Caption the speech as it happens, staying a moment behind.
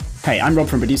Hey, I'm Rob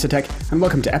from Producer Tech, and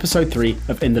welcome to episode 3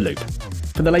 of In the Loop,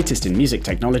 for the latest in music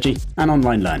technology and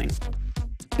online learning.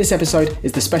 This episode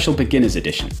is the special beginners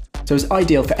edition, so it's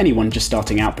ideal for anyone just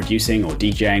starting out producing or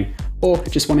DJing, or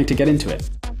just wanting to get into it.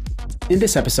 In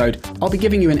this episode, I'll be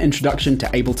giving you an introduction to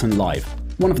Ableton Live,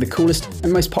 one of the coolest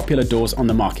and most popular DAWs on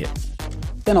the market.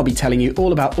 Then I'll be telling you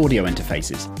all about audio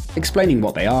interfaces, explaining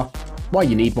what they are, why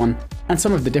you need one, and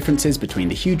some of the differences between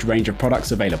the huge range of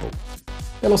products available.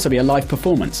 There'll also be a live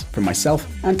performance from myself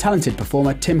and talented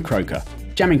performer Tim Croker,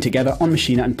 jamming together on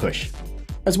Machina and Push,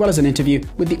 as well as an interview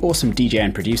with the awesome DJ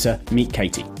and producer Meet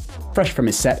Katie, fresh from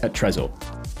his set at Trezor.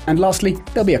 And lastly,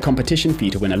 there'll be a competition for you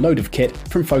to win a load of kit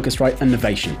from Focusrite and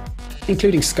Novation,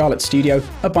 including Scarlett Studio,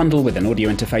 a bundle with an audio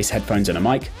interface, headphones and a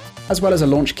mic, as well as a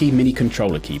Launchkey mini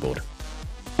controller keyboard.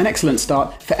 An excellent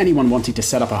start for anyone wanting to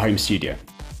set up a home studio.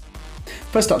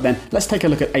 First up then, let's take a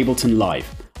look at Ableton Live,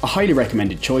 a highly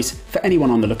recommended choice for anyone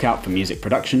on the lookout for music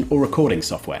production or recording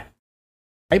software.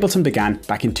 Ableton began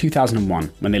back in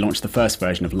 2001 when they launched the first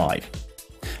version of Live.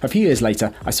 A few years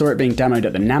later, I saw it being demoed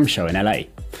at the NAMM show in LA,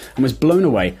 and was blown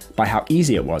away by how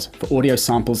easy it was for audio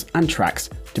samples and tracks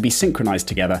to be synchronized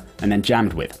together and then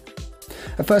jammed with.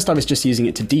 At first I was just using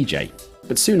it to DJ,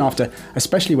 but soon after,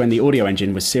 especially when the audio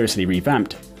engine was seriously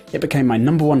revamped, it became my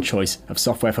number one choice of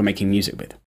software for making music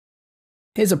with.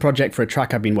 Here's a project for a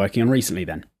track I've been working on recently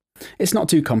then. It's not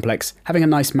too complex, having a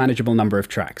nice manageable number of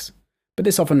tracks, but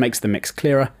this often makes the mix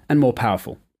clearer and more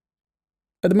powerful.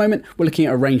 At the moment, we're looking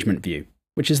at arrangement view,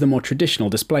 which is the more traditional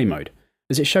display mode,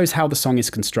 as it shows how the song is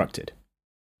constructed.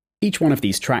 Each one of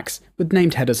these tracks, with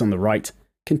named headers on the right,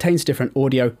 contains different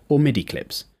audio or MIDI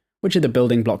clips, which are the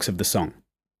building blocks of the song.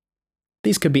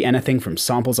 These could be anything from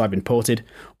samples I've imported,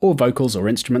 or vocals or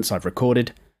instruments I've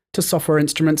recorded, to software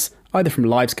instruments, either from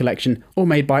Live's collection or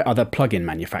made by other plugin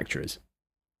manufacturers.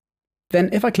 Then,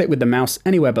 if I click with the mouse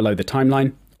anywhere below the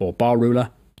timeline, or bar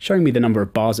ruler, showing me the number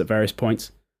of bars at various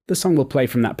points, the song will play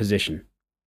from that position.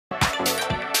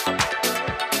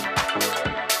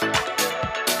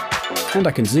 And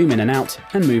I can zoom in and out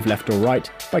and move left or right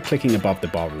by clicking above the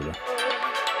bar ruler.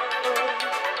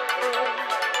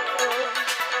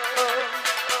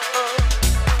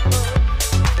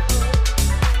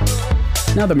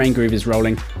 Now the main groove is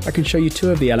rolling, I can show you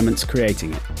two of the elements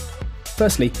creating it.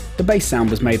 Firstly, the bass sound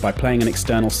was made by playing an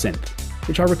external synth,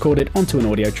 which I recorded onto an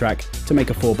audio track to make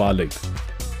a 4-bar loop,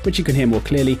 which you can hear more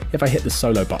clearly if I hit the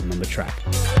solo button on the track.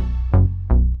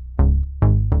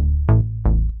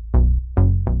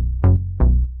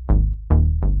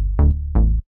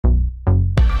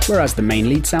 Whereas the main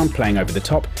lead sound playing over the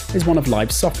top is one of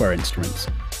Live's software instruments,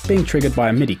 being triggered by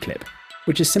a MIDI clip,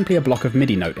 which is simply a block of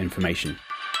MIDI note information,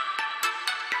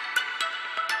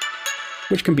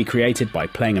 which can be created by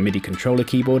playing a MIDI controller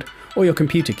keyboard or your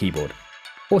computer keyboard,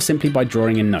 or simply by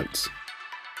drawing in notes.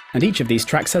 And each of these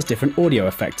tracks has different audio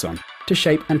effects on, to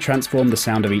shape and transform the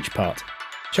sound of each part,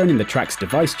 shown in the track's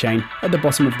device chain at the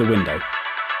bottom of the window.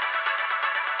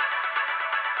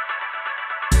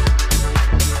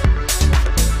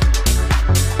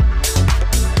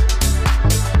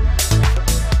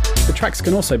 The tracks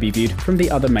can also be viewed from the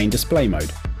other main display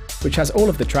mode, which has all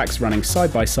of the tracks running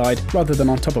side by side rather than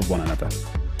on top of one another,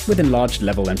 with enlarged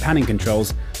level and panning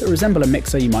controls that resemble a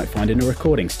mixer you might find in a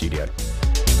recording studio.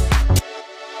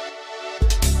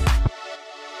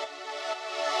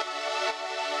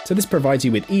 So this provides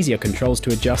you with easier controls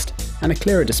to adjust and a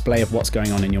clearer display of what's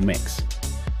going on in your mix.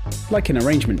 Like in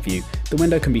arrangement view, the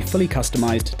window can be fully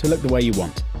customized to look the way you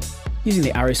want, using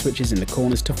the arrow switches in the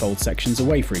corners to fold sections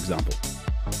away, for example,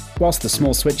 whilst the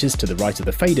small switches to the right of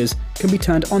the faders can be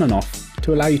turned on and off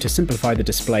to allow you to simplify the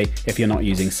display if you're not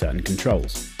using certain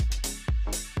controls.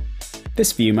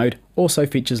 This view mode also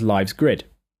features Live's grid,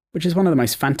 which is one of the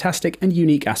most fantastic and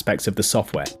unique aspects of the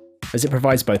software, as it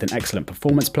provides both an excellent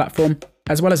performance platform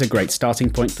as well as a great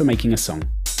starting point for making a song.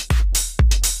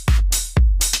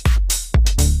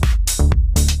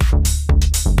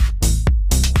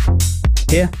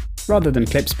 Here, rather than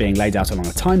clips being laid out along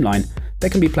a timeline, they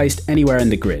can be placed anywhere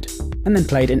in the grid, and then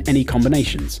played in any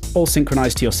combinations, all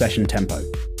synchronized to your session tempo.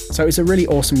 So it's a really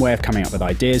awesome way of coming up with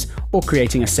ideas or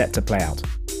creating a set to play out.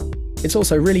 It's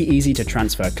also really easy to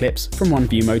transfer clips from one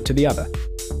view mode to the other.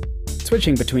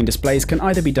 Switching between displays can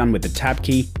either be done with the tab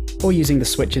key or using the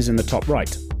switches in the top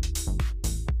right.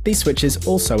 These switches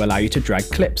also allow you to drag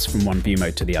clips from one view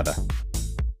mode to the other.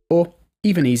 Or,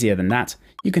 even easier than that,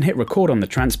 you can hit record on the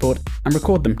transport and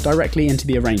record them directly into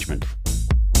the arrangement.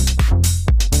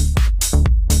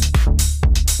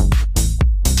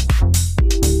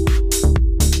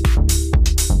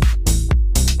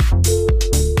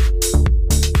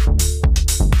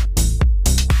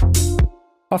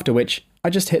 After which, I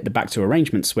just hit the back to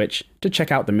arrangement switch to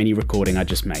check out the mini recording I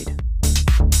just made.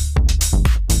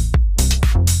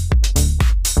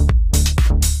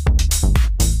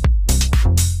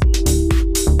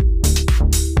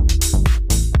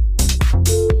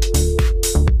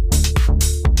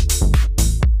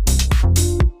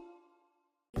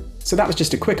 So that was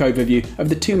just a quick overview of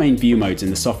the two main view modes in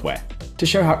the software, to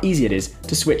show how easy it is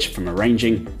to switch from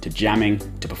arranging, to jamming,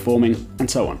 to performing, and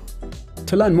so on.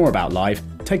 To learn more about Live,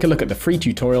 take a look at the free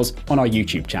tutorials on our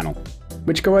YouTube channel,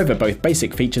 which go over both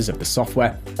basic features of the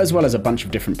software, as well as a bunch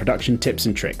of different production tips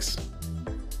and tricks.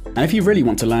 And if you really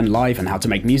want to learn Live and how to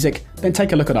make music, then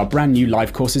take a look at our brand new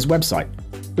Live Courses website,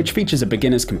 which features a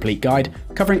beginner's complete guide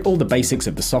covering all the basics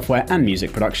of the software and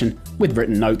music production, with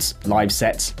written notes, live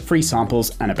sets, free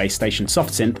samples, and a base station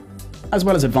soft synth, as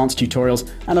well as advanced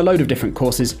tutorials and a load of different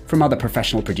courses from other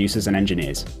professional producers and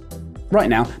engineers. Right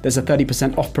now, there's a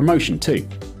 30% off promotion too,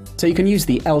 so you can use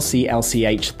the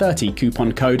LCLCH30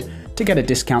 coupon code to get a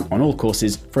discount on all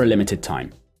courses for a limited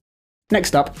time.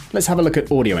 Next up, let's have a look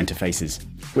at audio interfaces,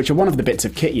 which are one of the bits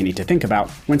of kit you need to think about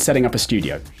when setting up a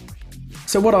studio.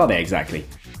 So what are they exactly?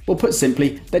 Well, put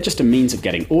simply, they're just a means of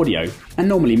getting audio, and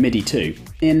normally MIDI too,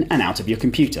 in and out of your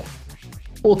computer.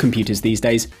 All computers these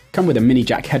days come with a mini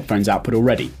jack headphones output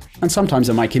already, and sometimes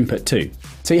a mic input too,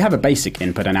 so you have a basic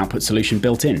input and output solution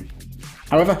built in.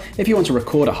 However, if you want to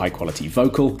record a high quality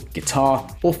vocal, guitar,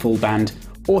 or full band,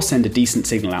 or send a decent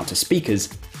signal out to speakers,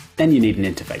 then you need an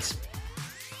interface.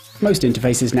 Most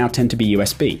interfaces now tend to be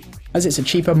USB, as it's a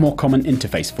cheaper, more common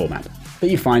interface format that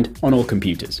you find on all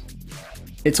computers.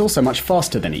 It's also much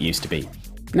faster than it used to be,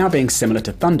 now being similar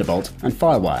to Thunderbolt and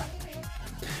FireWire.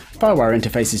 FireWire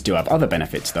interfaces do have other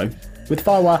benefits though, with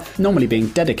FireWire normally being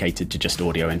dedicated to just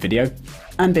audio and video,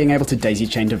 and being able to daisy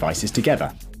chain devices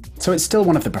together, so it's still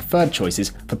one of the preferred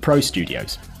choices for pro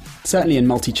studios, certainly in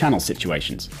multi-channel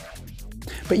situations.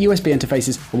 But USB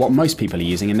interfaces are what most people are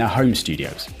using in their home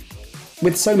studios.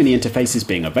 With so many interfaces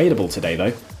being available today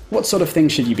though, what sort of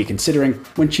things should you be considering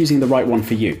when choosing the right one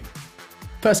for you?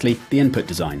 Firstly, the input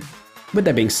design. With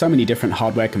there being so many different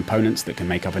hardware components that can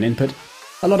make up an input,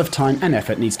 a lot of time and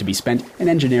effort needs to be spent in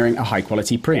engineering a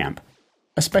high-quality preamp,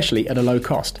 especially at a low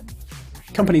cost.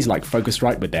 Companies like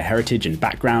Focusrite, with their heritage and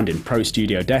background in pro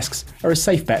studio desks, are a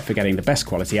safe bet for getting the best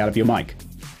quality out of your mic.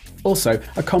 Also,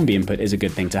 a combi input is a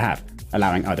good thing to have,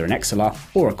 allowing either an XLR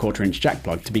or a 1/4-inch jack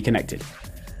plug to be connected.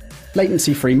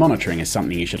 Latency-free monitoring is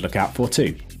something you should look out for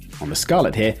too. On the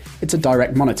Scarlett here, it's a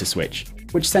direct monitor switch,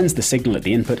 which sends the signal at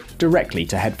the input directly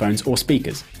to headphones or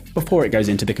speakers before it goes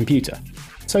into the computer,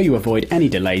 so you avoid any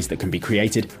delays that can be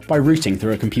created by routing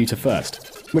through a computer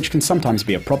first, which can sometimes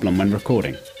be a problem when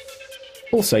recording.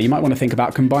 Also, you might want to think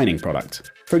about combining products.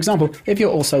 For example, if you're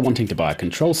also wanting to buy a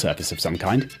control surface of some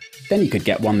kind, then you could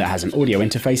get one that has an audio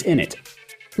interface in it.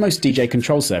 Most DJ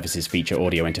control surfaces feature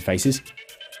audio interfaces,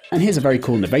 and here's a very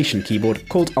cool Novation keyboard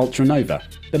called Ultranova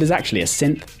that is actually a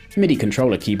synth, MIDI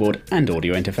controller keyboard and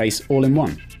audio interface all in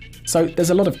one. So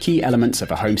there's a lot of key elements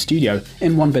of a home studio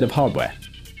in one bit of hardware.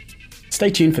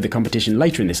 Stay tuned for the competition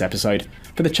later in this episode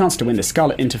for the chance to win the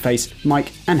Scarlett interface,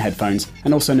 mic and headphones,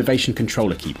 and also Novation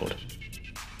controller keyboard.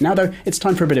 Now though, it's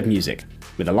time for a bit of music,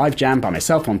 with a live jam by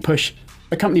myself on Push,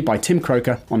 accompanied by Tim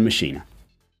Croker on Machina.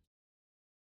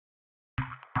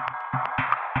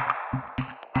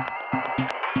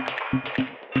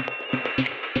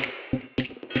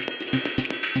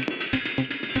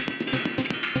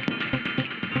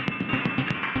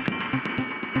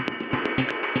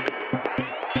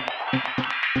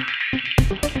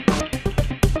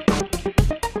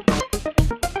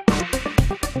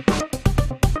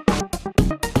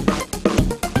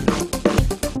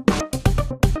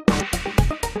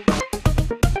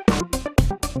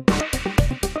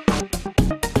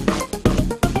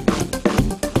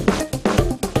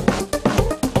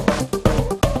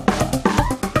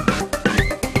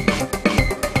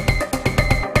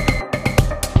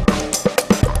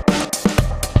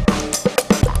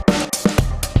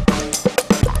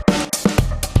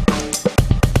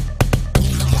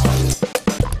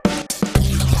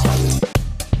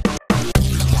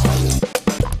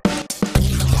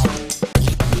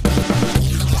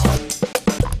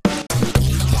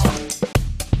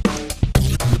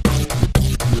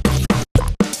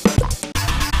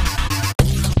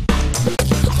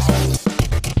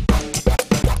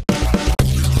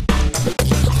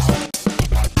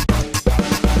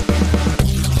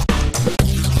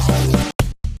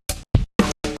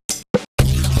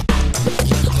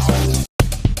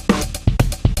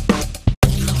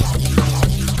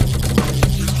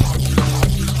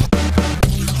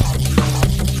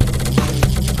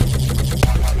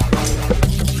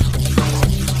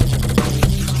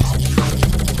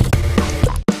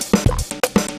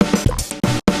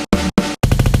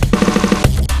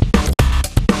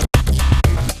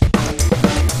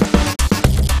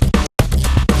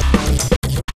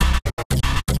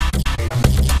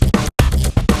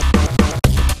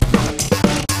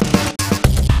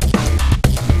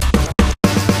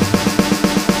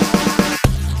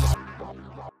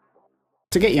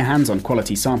 To get your hands on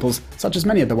quality samples, such as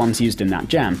many of the ones used in that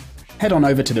jam, head on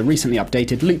over to the recently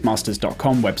updated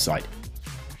loopmasters.com website.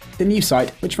 The new site,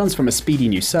 which runs from a speedy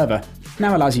new server,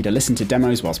 now allows you to listen to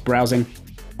demos whilst browsing,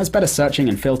 has better searching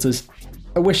and filters,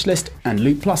 a wishlist and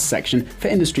Loop Plus section for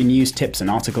industry news, tips and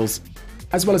articles,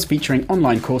 as well as featuring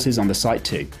online courses on the site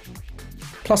too.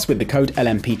 Plus, with the code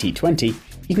LMPT20,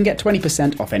 you can get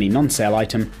 20% off any non-sale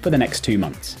item for the next 2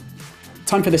 months.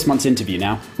 Time for this month's interview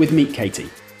now with Meet Katie,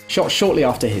 shot shortly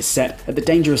after his set at the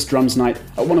Dangerous Drums Night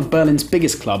at one of Berlin's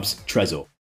biggest clubs, Tresor.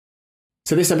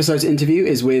 So this episode's interview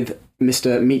is with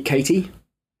Mr. Meet Katie,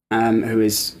 who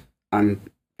is, I'm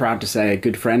proud to say, a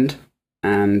good friend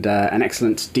and an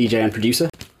excellent DJ and producer.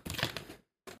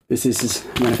 This is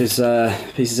one of his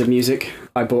pieces of music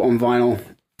I bought on vinyl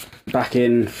back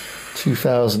in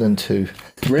 2002.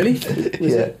 Really?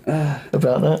 Yeah,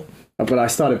 about that. But I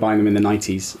started buying them in the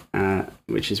 90s,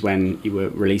 which is when you were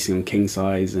releasing on King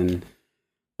Size and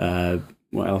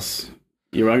what else?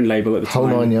 Your own label at the Whole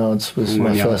time. 9 Yards was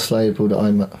my first label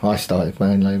that I started, my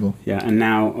own label. Yeah, and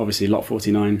now obviously Lot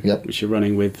 49, Yep. which you're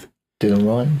running with Dylan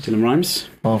Rhymes. Dylan Rhymes.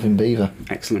 Marvin Beaver.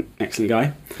 Excellent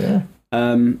guy. Yeah.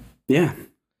 Yeah,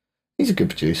 He's a good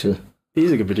producer.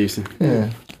 he's a good producer.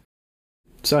 Yeah.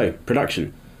 So,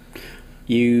 production.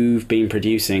 You've been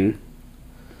producing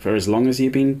for as long as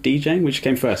you've been DJing? Which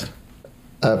came first?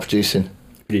 Producing.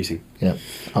 Producing. Yeah.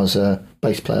 I was a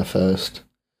bass player first.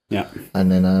 Yeah.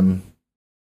 And then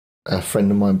a friend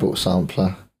of mine bought a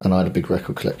sampler and I had a big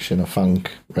record collection of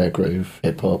funk, rare groove,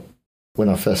 hip hop. When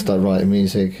I first started writing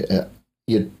music,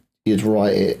 you'd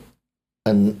write it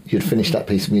and you'd finish that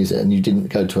piece of music and you didn't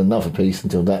go to another piece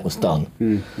until that was done.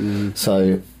 Mm-hmm.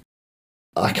 So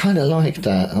I kind of like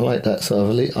that. I like that sort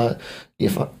of.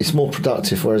 It's more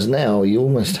productive. Whereas now you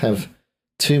almost have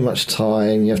too much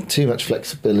time. You have too much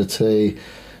flexibility.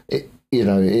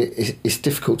 It's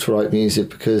difficult to write music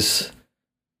because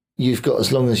you've got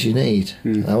as long as you need,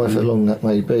 however long that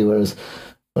may be. Whereas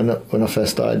when I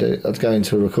first started, I'd go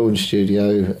into a recording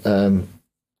studio, and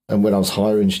when I was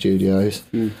hiring studios.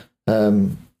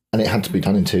 And it had to be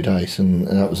done in 2 days, and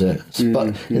that was it.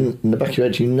 But in the back of your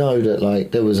head, you know that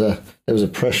like there was a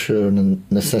pressure and a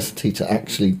necessity to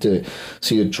actually do it.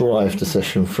 So you drive the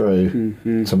session through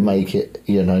to make it,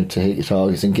 to hit your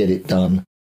targets and get it done.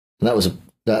 And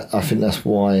I think that's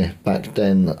why back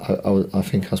then I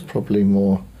think I was probably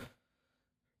more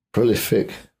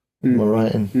prolific in my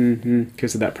writing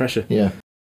because of that pressure. Yeah.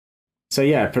 So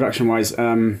yeah, production-wise,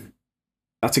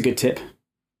 that's a good tip.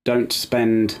 Don't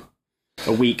spend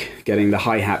a week getting the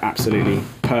hi-hat absolutely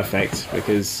perfect,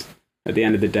 because at the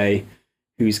end of the day,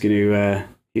 who's going to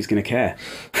care?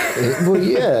 Well,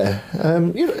 yeah.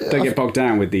 Don't get bogged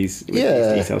down with these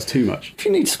details too much. If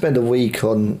you need to spend a week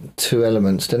on 2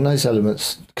 elements, then those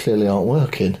elements clearly aren't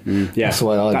working. Yeah, that's the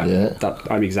way I do it.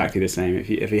 I'm exactly the same.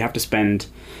 If you have to spend,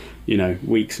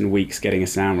 weeks and weeks getting a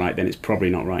sound right, then it's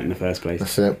probably not right in the first place.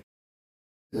 That's it.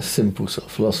 The simple sort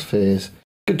of philosophy is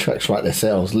good tracks write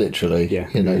themselves, literally. Yeah.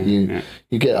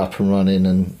 You get up and running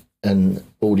and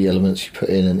all the elements you put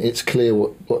in, and it's clear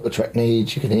what the track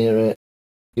needs. You can hear it.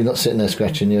 You're not sitting there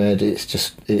scratching your head. It's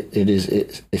just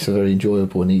it's a very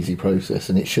enjoyable and easy process,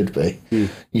 and it should be.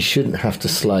 You shouldn't have to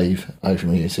slave over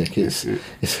music. It's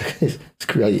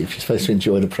creative. You're supposed to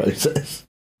enjoy the process.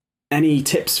 Any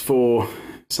tips for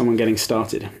someone getting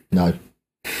started? No.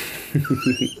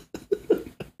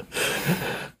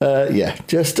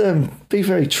 Just be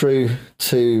very true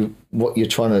to what you're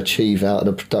trying to achieve out of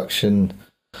the production.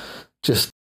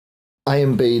 Just A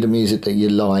and B the music that you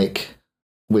like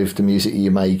with the music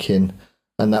you're making,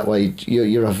 and that way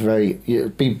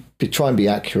try and be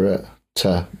accurate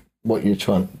to what you're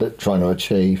trying to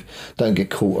achieve. Don't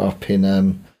get caught up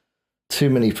in too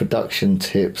many production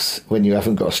tips when you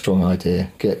haven't got a strong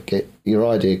idea. Get your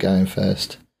idea going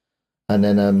first, and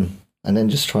then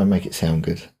just try and make it sound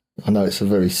good. I know it's a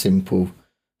very simple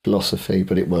philosophy,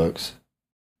 but it works.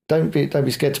 Don't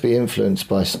be scared to be influenced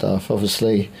by stuff.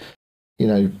 Obviously,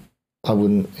 I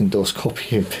wouldn't endorse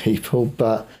copying people,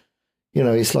 but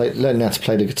it's like learning how to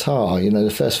play the guitar.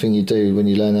 The first thing you do when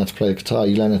you learn how to play the guitar,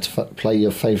 you learn how to play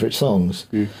your favourite songs.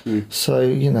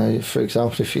 So, for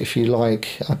example, if you like,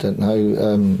 I don't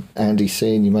know, Andy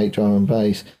C and you make drum and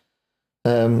bass,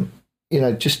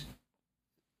 just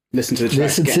listen to the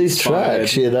tracks, listen to his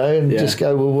tracks, and just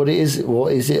go, well, what is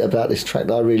it about this track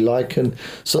that I really like, and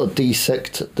sort of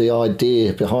dissect the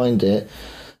idea behind it,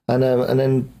 and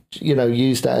then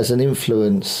use that as an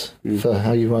influence for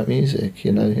how you write music.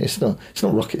 It's not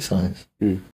rocket science.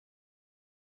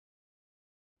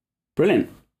 Brilliant.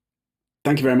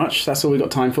 Thank you very much. That's all we've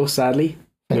got time for, sadly.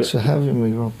 Thanks for having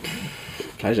me, Rob.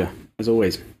 Pleasure, as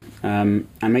always. And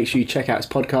make sure you check out his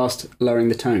podcast, Lowering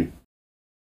the Tone.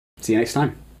 See you next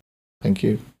time. Thank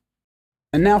you.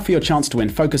 And now for your chance to win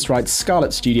Focusrite's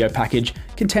Scarlett Studio package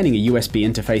containing a USB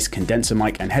interface, condenser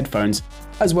mic and headphones,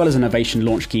 as well as an Ovation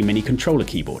LaunchKey mini controller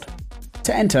keyboard.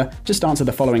 To enter, just answer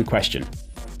the following question.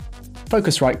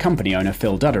 Focusrite company owner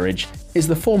Phil Dudderidge is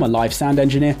the former live sound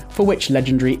engineer for which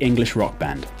legendary English rock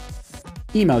band?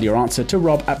 Email your answer to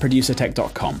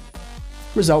rob@producertech.com.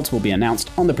 Results will be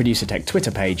announced on the Producertech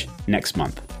Twitter page next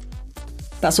month.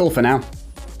 That's all for now.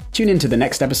 Tune in to the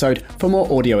next episode for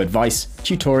more audio advice,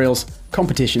 tutorials,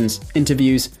 competitions,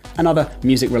 interviews, and other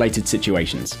music-related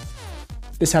situations.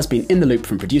 This has been In the Loop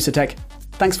from Producertech.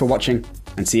 Thanks for watching,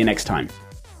 and see you next time.